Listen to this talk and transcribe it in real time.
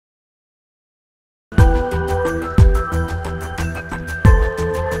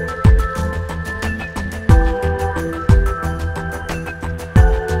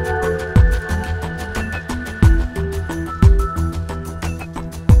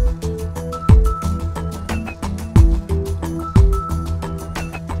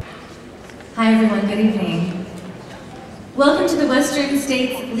Hi everyone, good evening. Welcome to the Western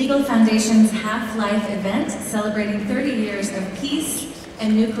States Legal Foundation's Half-Life event celebrating 30 years of peace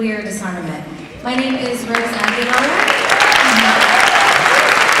and nuclear disarmament. My name is Rose Aguilar.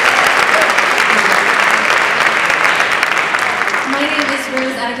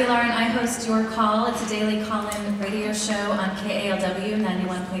 And I host Your Call. It's a daily call-in radio show on KALW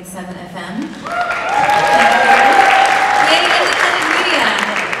 91.7 FM. Yay, independent media!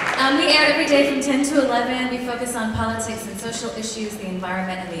 We air every day from 10 to 11. We focus on politics and social issues, the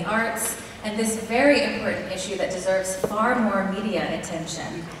environment and the arts, and this very important issue that deserves far more media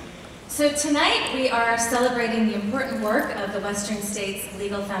attention. So tonight we are celebrating the important work of the Western States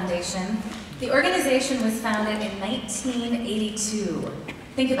Legal Foundation. The organization was founded in 1982.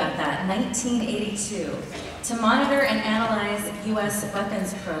 Think about that, 1982, to monitor and analyze U.S.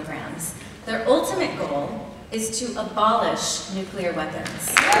 weapons programs. Their ultimate goal is to abolish nuclear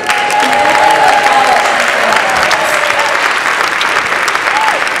weapons. We're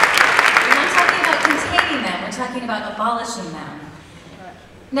not talking about containing them, we're talking about abolishing them.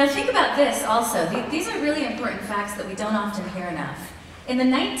 Now think about this also. These are really important facts that we don't often hear enough. In the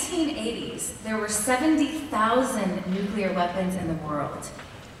 1980s, there were 70,000 nuclear weapons in the world.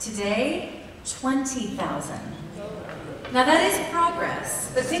 Today, 20,000. Now that is progress,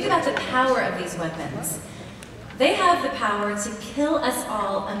 but think about the power of these weapons. They have the power to kill us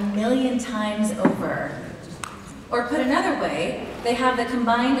all 1,000,000 times over. Or put another way, they have the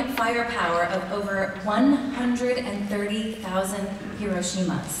combined firepower of over 130,000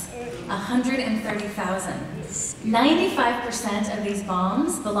 Hiroshimas. 130,000. 95% of these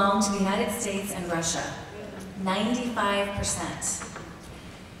bombs belong to the United States and Russia. 95%.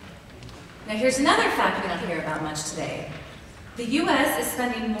 Now here's another fact we don't hear about much today. The US is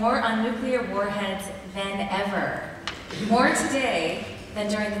spending more on nuclear warheads than ever. More today than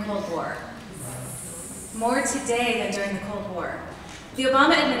during the Cold War. More today than during the Cold War. The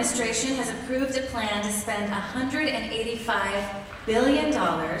Obama administration has approved a plan to spend $185 billion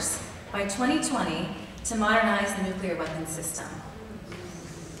by 2020 to modernize the nuclear weapons system.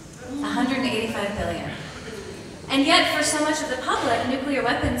 $185 billion. And yet, for so much of the public, nuclear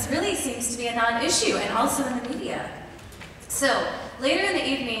weapons really seems to be a non-issue, and also in the media. So, later in the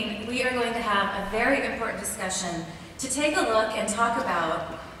evening, we are going to have a very important discussion to take a look and talk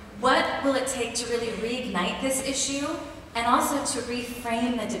about what will it take to really reignite this issue, and also to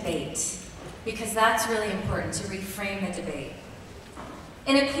reframe the debate, because that's really important, to reframe the debate.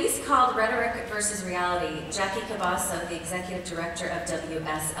 In a piece called Rhetoric versus Reality, Jackie Cabasso, the executive director of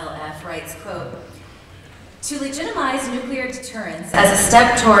WSLF, writes, quote, "To legitimize nuclear deterrence as a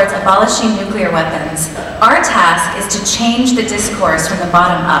step towards abolishing nuclear weapons, our task is to change the discourse from the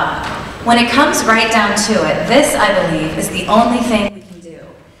bottom up. When it comes right down to it, this, I believe, is the only thing we can do.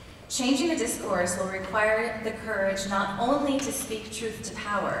 Changing the discourse will require the courage not only to speak truth to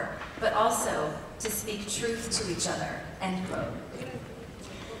power, but also to speak truth to each other," end quote.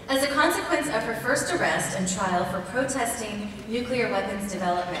 As a consequence of her first arrest and trial for protesting nuclear weapons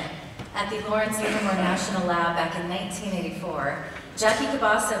development at the Lawrence Livermore National Lab back in 1984, Jackie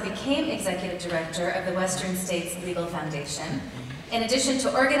Cabasso became executive director of the Western States Legal Foundation. In addition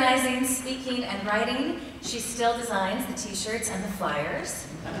to organizing, speaking, and writing, she still designs the t-shirts and the flyers.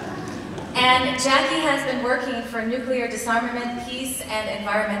 And Jackie has been working for nuclear disarmament, peace, and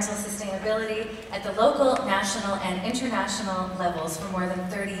environmental sustainability at the local, national, and international levels for more than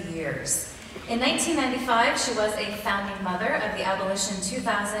 30 years. In 1995, she was a founding mother of the Abolition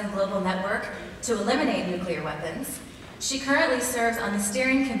 2000 Global Network to eliminate nuclear weapons. She currently serves on the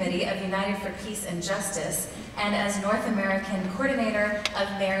steering committee of United for Peace and Justice and as North American coordinator of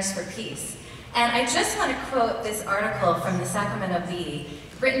Mayors for Peace. And I just want to quote this article from the Sacramento Bee,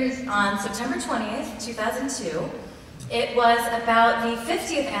 written on September 20th, 2002. It was about the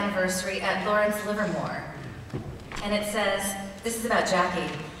 50th anniversary at Lawrence Livermore. And it says, this is about Jackie.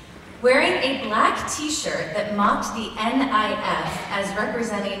 "Wearing a black t-shirt that mocked the NIF as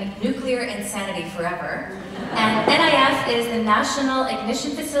representing nuclear insanity forever." And NIF is the National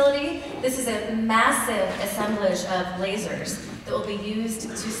Ignition Facility. This is a massive assemblage of lasers that will be used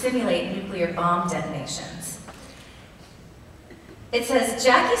to simulate nuclear bomb detonations. It says,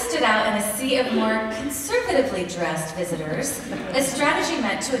 "Jackie stood out in a sea of more conservatively dressed visitors, a strategy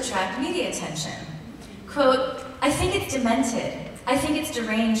meant to attract media attention. Quote, I think it's demented. I think it's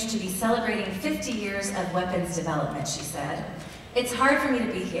deranged to be celebrating 50 years of weapons development," she said. "It's hard for me to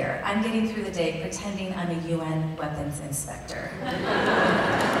be here. I'm getting through the day pretending I'm a UN weapons inspector."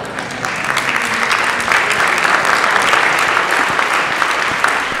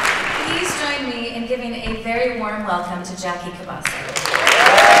 Please join me in giving a very warm welcome to Jackie Cabasso.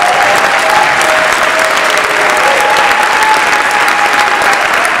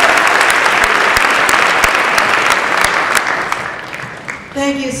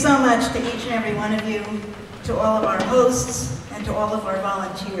 Thank you so much to each and every one of you, to all of our hosts, and to all of our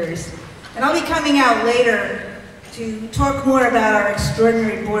volunteers. And I'll be coming out later to talk more about our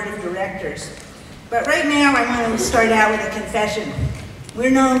extraordinary board of directors. But right now, I want to start out with a confession. We're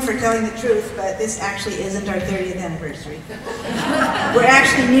known for telling the truth, but this actually isn't our 30th anniversary. We're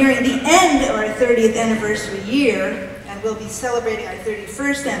actually nearing the end of our 30th anniversary year, and we'll be celebrating our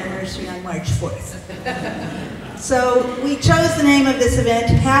 31st anniversary on March 4th. So we chose the name of this event,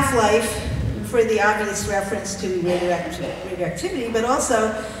 Half-Life, for the obvious reference to radioactivity, but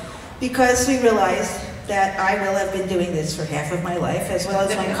also because we realized that I will have been doing this for half of my life, as well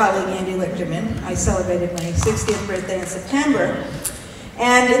as my colleague Andy Lichterman. I celebrated my 60th birthday in September.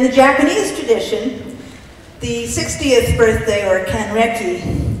 And in the Japanese tradition, the 60th birthday, or Kanreki,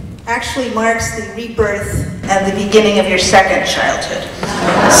 actually marks the rebirth and the beginning of your second childhood.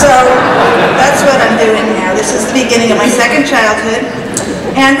 So that's what I'm doing now. This is the beginning of my second childhood.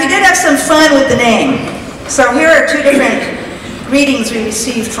 And we did have some fun with the name. So here are two different greetings we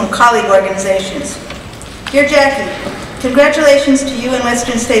received from colleague organizations. Dear Jackie, congratulations to you and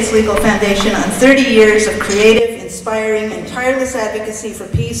Western States Legal Foundation on 30 years of creative, inspiring, and tireless advocacy for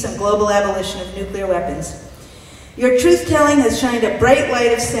peace and global abolition of nuclear weapons. Your truth-telling has shined a bright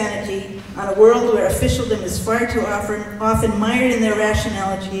light of sanity on a world where officialdom is far too often mired in their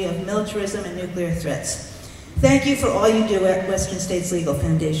rationality of militarism and nuclear threats. Thank you for all you do at Western States Legal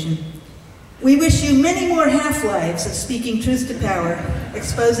Foundation. We wish you many more half-lives of speaking truth to power,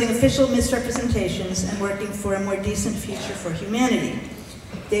 exposing official misrepresentations, and working for a more decent future for humanity.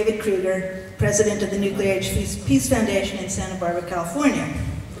 David Kruger, President of the Nuclear Age Peace Foundation in Santa Barbara, California.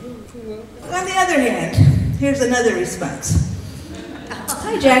 On the other hand, here's another response.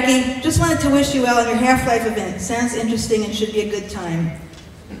 Hi Jackie, just wanted to wish you well on your Half-Life event. Sounds interesting and should be a good time.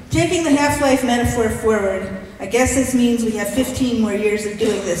 Taking the half-life metaphor forward, I guess this means we have 15 more years of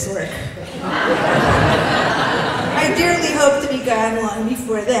doing this work. I dearly hope to be gone long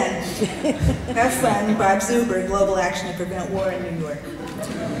before then. Have fun, Bob Zuber, Global Action to Prevent War in New York.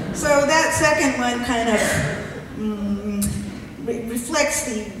 So that second one kind of reflects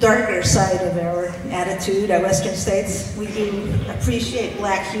the darker side of our attitude at Western States. We do appreciate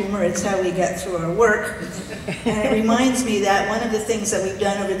black humor. It's how we get through our work. And it reminds me that one of the things that we've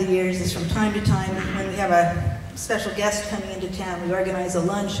done over the years is from time to time, when we have a special guest coming into town, we organize a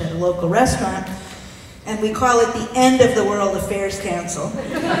lunch at a local restaurant, and we call it the End of the World Affairs Council.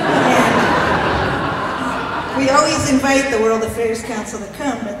 And we always invite the World Affairs Council to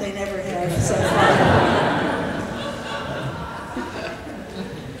come, but they never have so far.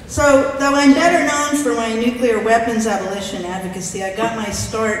 So, though I'm better known for my nuclear weapons abolition advocacy, I got my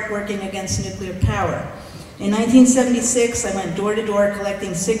start working against nuclear power. In 1976, I went door to door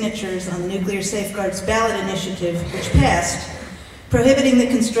collecting signatures on the Nuclear Safeguards Ballot Initiative, which passed, prohibiting the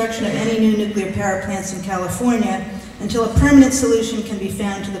construction of any new nuclear power plants in California until a permanent solution can be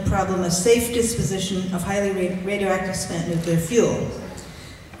found to the problem of safe disposition of highly radioactive spent nuclear fuel.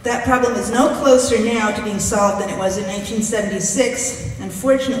 That problem is no closer now to being solved than it was in 1976, and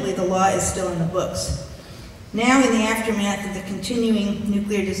fortunately the law is still in the books. Now, in the aftermath of the continuing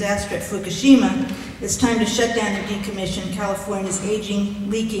nuclear disaster at Fukushima, it's time to shut down and decommission California's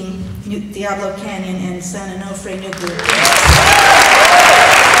aging, leaking Diablo Canyon and San Onofre nuclear plants.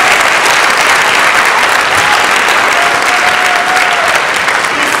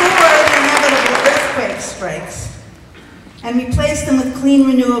 Before the inevitable earthquake strikes, and replace them with clean,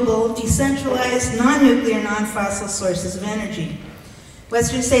 renewable, decentralized, non-nuclear, non-fossil sources of energy.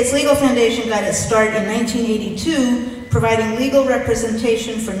 Western States Legal Foundation got its start in 1982, providing legal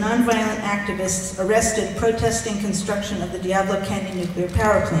representation for nonviolent activists arrested protesting construction of the Diablo Canyon nuclear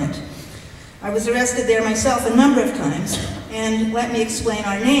power plant. I was arrested there myself a number of times, and let me explain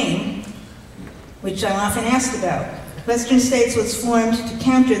our name, which I'm often asked about. Western States was formed to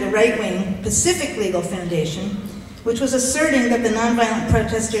counter the right-wing Pacific Legal Foundation, which was asserting that the nonviolent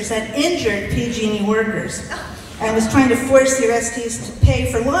protesters had injured PG&E workers and was trying to force the arrestees to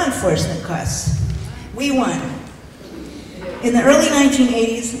pay for law enforcement costs. We won. In the early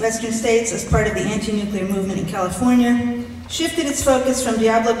 1980s, Western States, as part of the anti-nuclear movement in California, shifted its focus from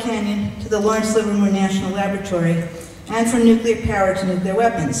Diablo Canyon to the Lawrence Livermore National Laboratory and from nuclear power to nuclear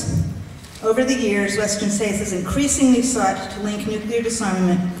weapons. Over the years, Western States has increasingly sought to link nuclear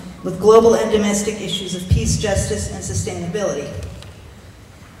disarmament with global and domestic issues of peace, justice, and sustainability.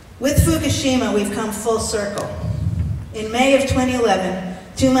 With Fukushima, we've come full circle. In May of 2011,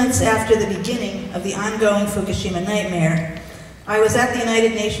 2 months after the beginning of the ongoing Fukushima nightmare, I was at the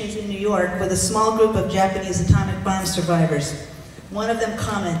United Nations in New York with a small group of Japanese atomic bomb survivors. One of them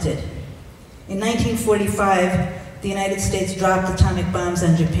commented, "In 1945, the United States dropped atomic bombs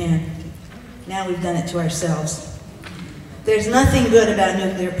on Japan. Now we've done it to ourselves. There's nothing good about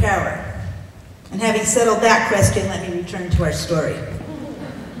nuclear power. And having settled that question, let me return to our story.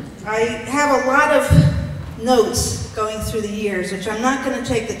 I have a lot of notes going through the years, which I'm not going to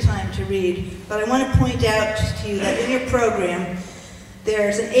take the time to read, but I want to point out to you that in your program,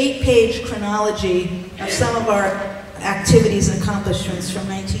 there's an 8-page chronology of some of our activities and accomplishments from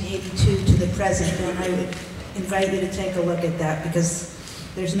 1982 to the present, and I would invite you to take a look at that because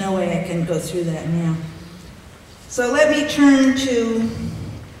there's no way I can go through that now. So let me turn to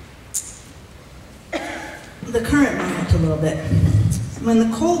the current moment a little bit. When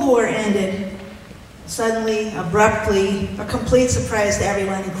the Cold War ended, suddenly, abruptly, a complete surprise to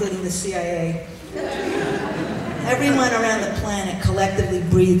everyone, including the CIA, everyone around the planet collectively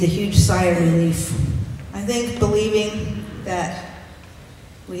breathed a huge sigh of relief. I think believing that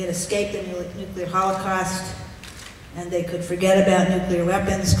we had escaped the nuclear holocaust and they could forget about nuclear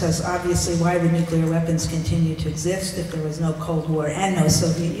weapons, because obviously why would nuclear weapons continue to exist if there was no Cold War and no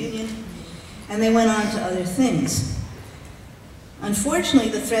Soviet Union? And they went on to other things.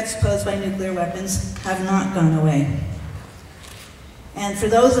 Unfortunately, the threats posed by nuclear weapons have not gone away. And for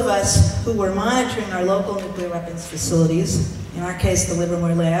those of us who were monitoring our local nuclear weapons facilities, in our case the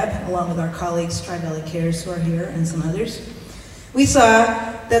Livermore Lab, along with our colleagues Tri-Valley Cares who are here and some others, we saw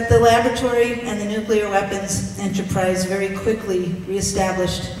that the laboratory and the nuclear weapons enterprise very quickly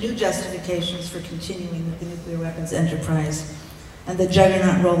reestablished new justifications for continuing with the nuclear weapons enterprise, and the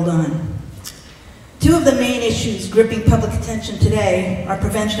juggernaut rolled on. Two of the main issues gripping public attention today are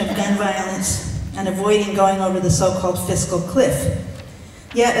prevention of gun violence and avoiding going over the so-called fiscal cliff.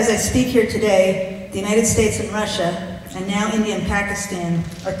 Yet, as I speak here today, the United States and Russia, and now India and Pakistan,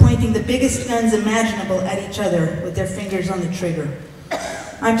 are pointing the biggest guns imaginable at each other with their fingers on the trigger.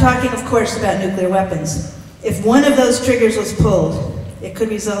 I'm talking, of course, about nuclear weapons. If one of those triggers was pulled, it could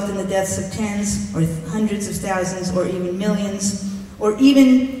result in the deaths of tens or hundreds of thousands or even millions, or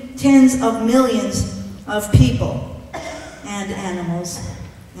even tens of millions of people and animals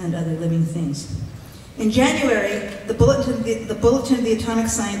and other living things. In January, the Bulletin of the Atomic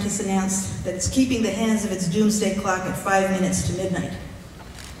Scientists announced that it's keeping the hands of its doomsday clock at 5 minutes to midnight.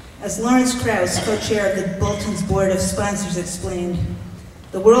 As Lawrence Krauss, co-chair of the Bulletin's board of sponsors, explained,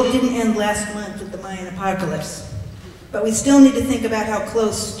 the world didn't end last month with the Mayan apocalypse, but we still need to think about how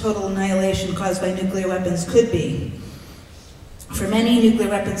close total annihilation caused by nuclear weapons could be. For many, nuclear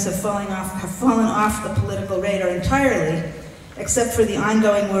weapons have fallen off the political radar entirely, except for the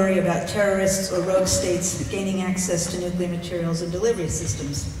ongoing worry about terrorists or rogue states gaining access to nuclear materials and delivery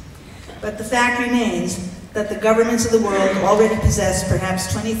systems. But the fact remains that the governments of the world already possess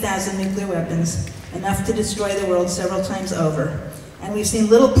perhaps 20,000 nuclear weapons, enough to destroy the world several times over, and we've seen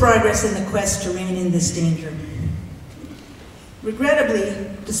little progress in the quest to rein in this danger.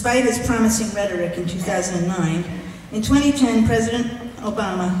 Regrettably, despite his promising rhetoric in 2009, in 2010, President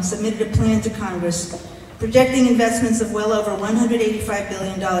Obama submitted a plan to Congress projecting investments of well over $185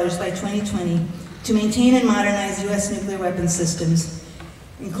 billion by 2020 to maintain and modernize U.S. nuclear weapons systems,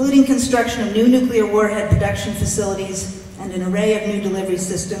 including construction of new nuclear warhead production facilities and an array of new delivery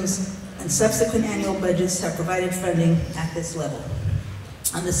systems, and subsequent annual budgets have provided funding at this level.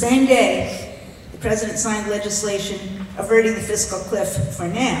 On the same day, the President signed legislation averting the fiscal cliff for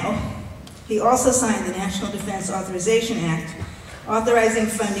now. He also signed the National Defense Authorization Act, authorizing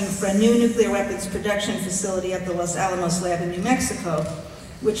funding for a new nuclear weapons production facility at the Los Alamos Lab in New Mexico,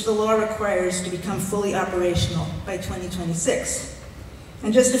 which the law requires to become fully operational by 2026.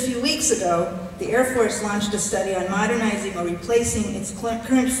 And just a few weeks ago, the Air Force launched a study on modernizing or replacing its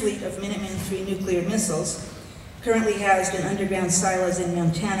current fleet of Minuteman III nuclear missiles, currently housed in underground silos in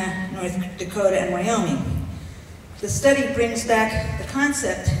Montana, North Dakota, and Wyoming. The study brings back the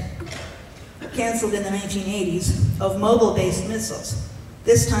concept, canceled in the 1980s, of mobile-based missiles,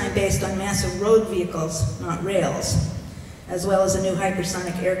 this time based on massive road vehicles, not rails, as well as a new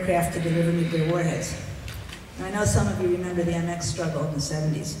hypersonic aircraft to deliver nuclear warheads. And I know some of you remember the MX struggle in the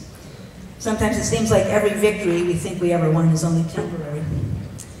 70s. Sometimes it seems like every victory we think we ever won is only temporary.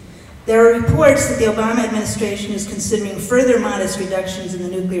 There are reports that the Obama administration is considering further modest reductions in the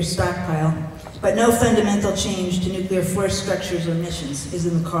nuclear stockpile, but no fundamental change to nuclear force structures or missions is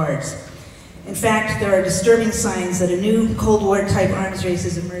in the cards. In fact, there are disturbing signs that a new Cold War-type arms race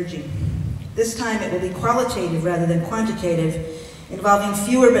is emerging. This time it will be qualitative rather than quantitative, involving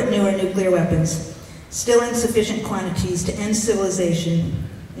fewer but newer nuclear weapons, still in sufficient quantities to end civilization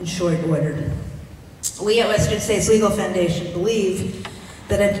in short order. We at Western States Legal Foundation believe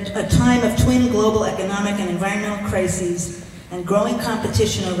that at a time of twin global economic and environmental crises and growing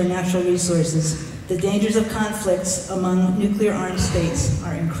competition over natural resources, the dangers of conflicts among nuclear-armed states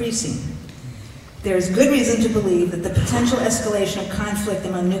are increasing. There is good reason to believe that the potential escalation of conflict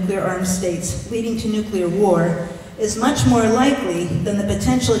among nuclear-armed states leading to nuclear war is much more likely than the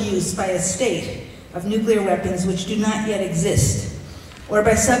potential use by a state of nuclear weapons which do not yet exist, or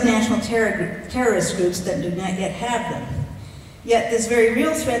by subnational terrorist groups that do not yet have them. Yet this very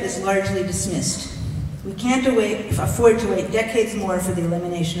real threat is largely dismissed. We can't afford to wait decades more for the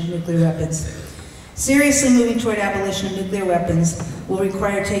elimination of nuclear weapons. Seriously moving toward abolition of nuclear weapons will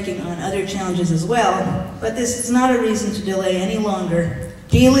require taking on other challenges as well, but this is not a reason to delay any longer,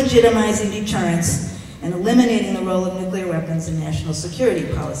 delegitimizing deterrence and eliminating the role of nuclear weapons in national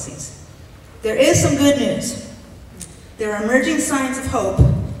security policies. There is some good news. There are emerging signs of hope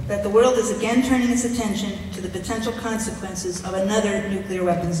that the world is again turning its attention to the potential consequences of another nuclear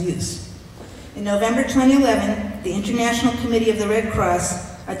weapons use. In November 2011, the International Committee of the Red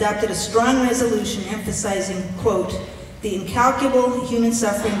Cross adopted a strong resolution emphasizing, quote, the incalculable human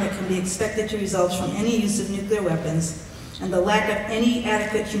suffering that can be expected to result from any use of nuclear weapons, and the lack of any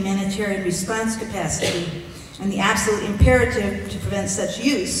adequate humanitarian response capacity, and the absolute imperative to prevent such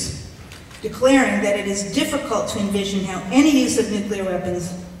use, declaring that it is difficult to envision how any use of nuclear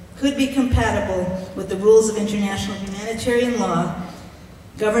weapons could be compatible with the rules of international humanitarian law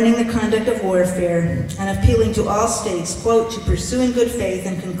governing the conduct of warfare, and appealing to all states, quote, to pursue in good faith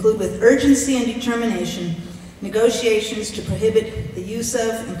and conclude with urgency and determination negotiations to prohibit the use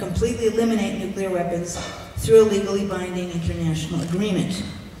of and completely eliminate nuclear weapons through a legally binding international agreement.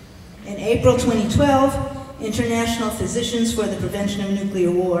 In April 2012, International Physicians for the Prevention of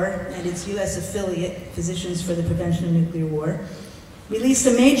Nuclear War and its U.S. affiliate, Physicians for the Prevention of Nuclear War, released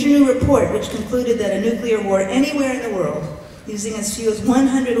a major new report which concluded that a nuclear war anywhere in the world using as few as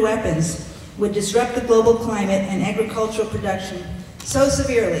 100 weapons would disrupt the global climate and agricultural production so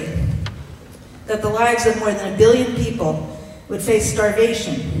severely that the lives of more than 1 billion people would face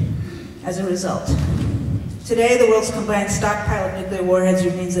starvation as a result. Today, the world's combined stockpile of nuclear warheads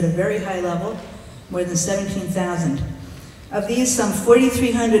remains at a very high level, more than 17,000. Of these, some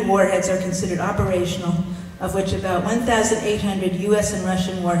 4,300 warheads are considered operational, of which about 1,800 US and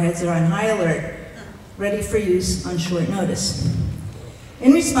Russian warheads are on high alert, ready for use on short notice.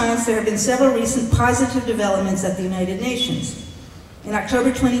 In response, there have been several recent positive developments at the United Nations. In October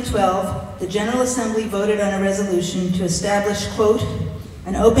 2012, the General Assembly voted on a resolution to establish, quote,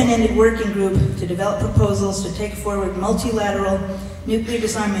 an open-ended working group to develop proposals to take forward multilateral nuclear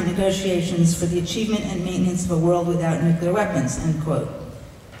disarmament negotiations for the achievement and maintenance of a world without nuclear weapons, end quote.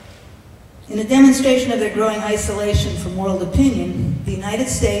 In a demonstration of their growing isolation from world opinion, the United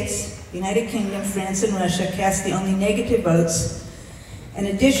States, the United Kingdom, France, and Russia cast the only negative votes and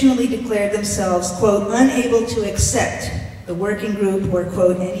additionally declared themselves, quote, unable to accept the working group or,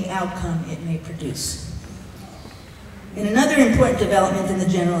 quote, any outcome it may produce. In another important development in the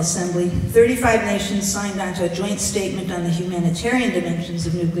General Assembly, 35 nations signed onto a joint statement on the humanitarian dimensions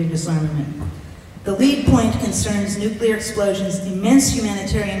of nuclear disarmament. The lead point concerns nuclear explosions' immense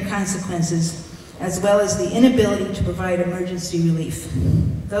humanitarian consequences, as well as the inability to provide emergency relief.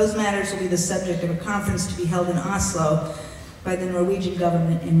 Those matters will be the subject of a conference to be held in Oslo by the Norwegian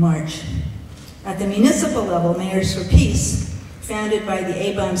government in March. At the municipal level, Mayors for Peace, founded by the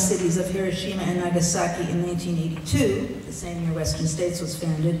A-bomb cities of Hiroshima and Nagasaki in 1982, the same year Western States was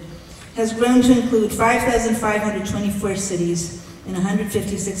founded, has grown to include 5,524 cities in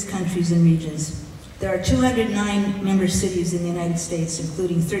 156 countries and regions. There are 209 member cities in the United States,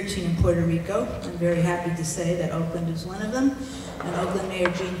 including 13 in Puerto Rico. I'm very happy to say that Oakland is one of them. And Oakland Mayor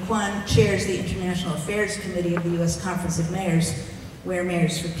Jean Kwan chairs the International Affairs Committee of the U.S. Conference of Mayors, where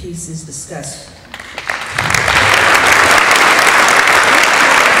Mayors for Peace is discussed.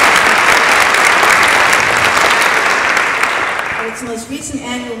 At its most recent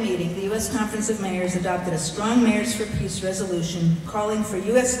annual meeting, the U.S. Conference of Mayors adopted a strong Mayors for Peace resolution calling for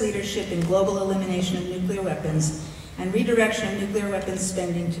U.S. leadership in global elimination of nuclear weapons and redirection of nuclear weapons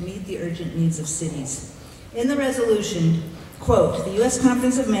spending to meet the urgent needs of cities. In the resolution, quote, the U.S.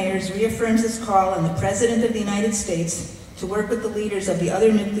 Conference of Mayors reaffirms its call on the President of the United States to work with the leaders of the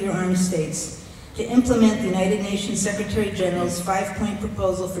other nuclear-armed states to implement the United Nations Secretary General's 5-point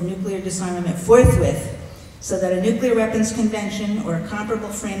proposal for nuclear disarmament forthwith, so that a nuclear weapons convention or a comparable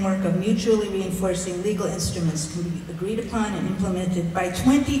framework of mutually reinforcing legal instruments can be agreed upon and implemented by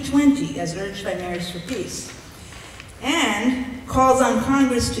 2020, as urged by Mayors for Peace. And calls on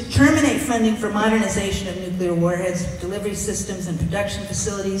Congress to terminate funding for modernization of nuclear warheads, delivery systems, and production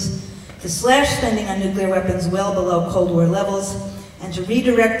facilities, to slash spending on nuclear weapons well below Cold War levels, and to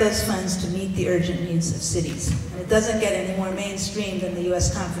redirect those funds to meet the urgent needs of cities. And it doesn't get any more mainstream than the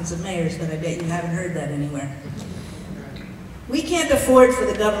US Conference of Mayors, but I bet you haven't heard that anywhere. We can't afford for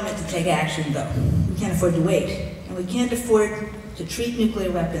the government to take action, though. We can't afford to wait, and we can't afford to treat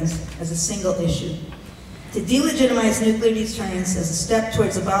nuclear weapons as a single issue. To delegitimize nuclear deterrence as a step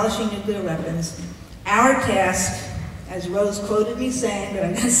towards abolishing nuclear weapons, our task, as Rose quoted me saying, but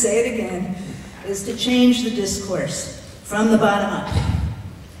I'm going to say it again, is to change the discourse from the bottom up.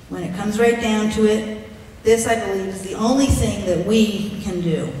 When it comes right down to it, this, I believe, is the only thing that we can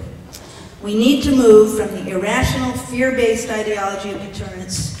do. We need to move from the irrational, fear-based ideology of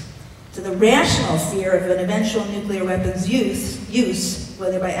deterrence to the rational fear of an eventual nuclear weapons use,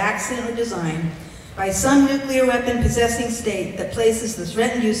 whether by accident or design, by some nuclear weapon possessing state that places the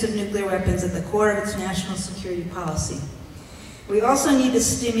threatened use of nuclear weapons at the core of its national security policy. We also need to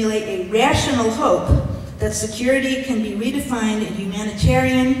stimulate a rational hope that security can be redefined in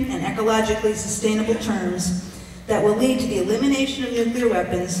humanitarian and ecologically sustainable terms that will lead to the elimination of nuclear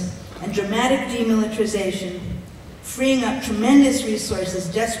weapons and dramatic demilitarization, freeing up tremendous resources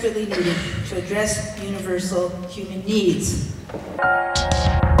desperately needed to address universal human needs.